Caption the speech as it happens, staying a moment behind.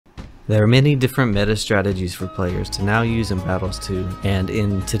There are many different meta strategies for players to now use in Battles 2, and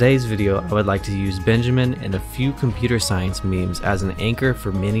in today's video I would like to use Benjamin and a few computer science memes as an anchor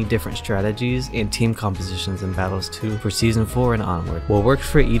for many different strategies and team compositions in Battles 2 for Season 4 and onward. What works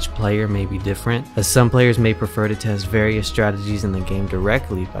for each player may be different, as some players may prefer to test various strategies in the game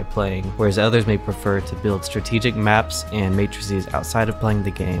directly by playing, whereas others may prefer to build strategic maps and matrices outside of playing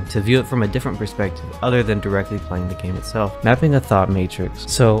the game to view it from a different perspective other than directly playing the game itself. Mapping a thought matrix.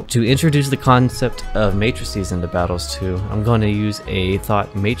 So to introduce the concept of matrices into Battles 2, I'm going to use a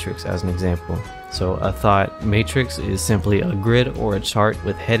thought matrix as an example. So a thought matrix is simply a grid or a chart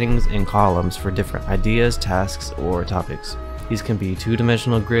with headings and columns for different ideas, tasks, or topics. These can be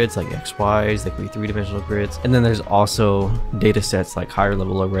two-dimensional grids like XYs, they can be three-dimensional grids, and then there's also data sets like higher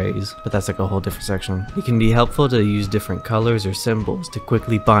level arrays, but that's like a whole different section. It can be helpful to use different colors or symbols to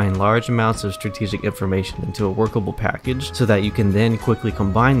quickly bind large amounts of strategic information into a workable package so that you can then quickly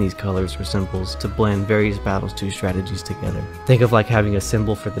combine these colors or symbols to blend various Battles 2 strategies together. Think of like having a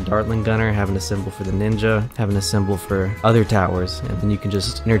symbol for the Dartling Gunner, having a symbol for the Ninja, having a symbol for other towers, and then you can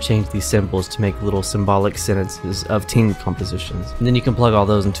just interchange these symbols to make little symbolic sentences of team composition. And then you can plug all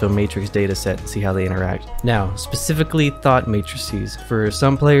those into a matrix data set and see how they interact. Now, specifically thought matrices. For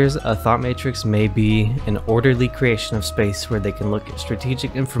some players, a thought matrix may be an orderly creation of space where they can look at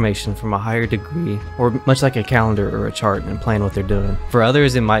strategic information from a higher degree, or much like a calendar or a chart, and plan what they're doing. For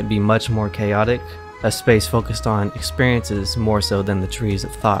others, it might be much more chaotic, a space focused on experiences more so than the trees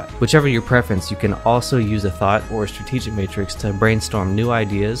of thought. Whichever your preference, you can also use a thought or a strategic matrix to brainstorm new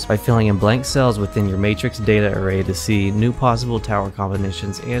ideas by filling in blank cells within your matrix data array to see new possible tower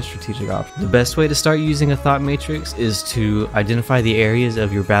combinations and strategic options. The best way to start using a thought matrix is to identify the areas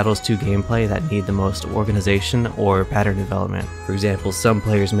of your Battles 2 gameplay that need the most organization or pattern development. For example, some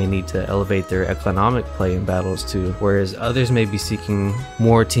players may need to elevate their economic play in Battles 2, whereas others may be seeking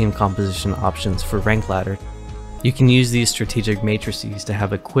more team composition options for rank ladder. You can use these strategic matrices to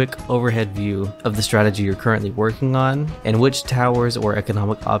have a quick overhead view of the strategy you're currently working on and which towers or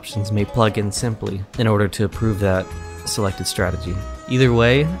economic options may plug in simply in order to approve that selected strategy. Either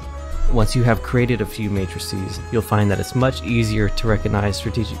way, once you have created a few matrices, you'll find that it's much easier to recognize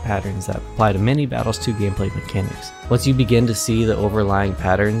strategic patterns that apply to many Battles 2 gameplay mechanics. Once you begin to see the overlying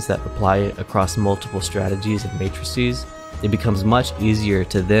patterns that apply across multiple strategies and matrices, it becomes much easier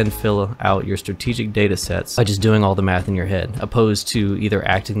to then fill out your strategic data sets by just doing all the math in your head, opposed to either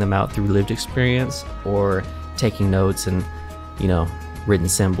acting them out through lived experience or taking notes and, written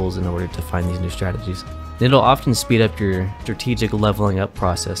symbols in order to find these new strategies. It'll often speed up your strategic leveling up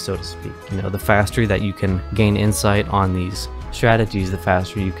process, so to speak. The faster that you can gain insight on these strategies, the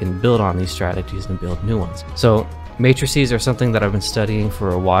faster you can build on these strategies and build new ones. So matrices are something that I've been studying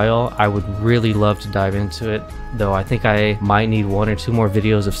for a while. I would really love to dive into it, though I think I might need 1 or 2 more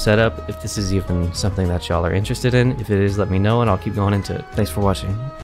videos of setup if this is even something that y'all are interested in. If it is, let me know and I'll keep going into it. Thanks for watching.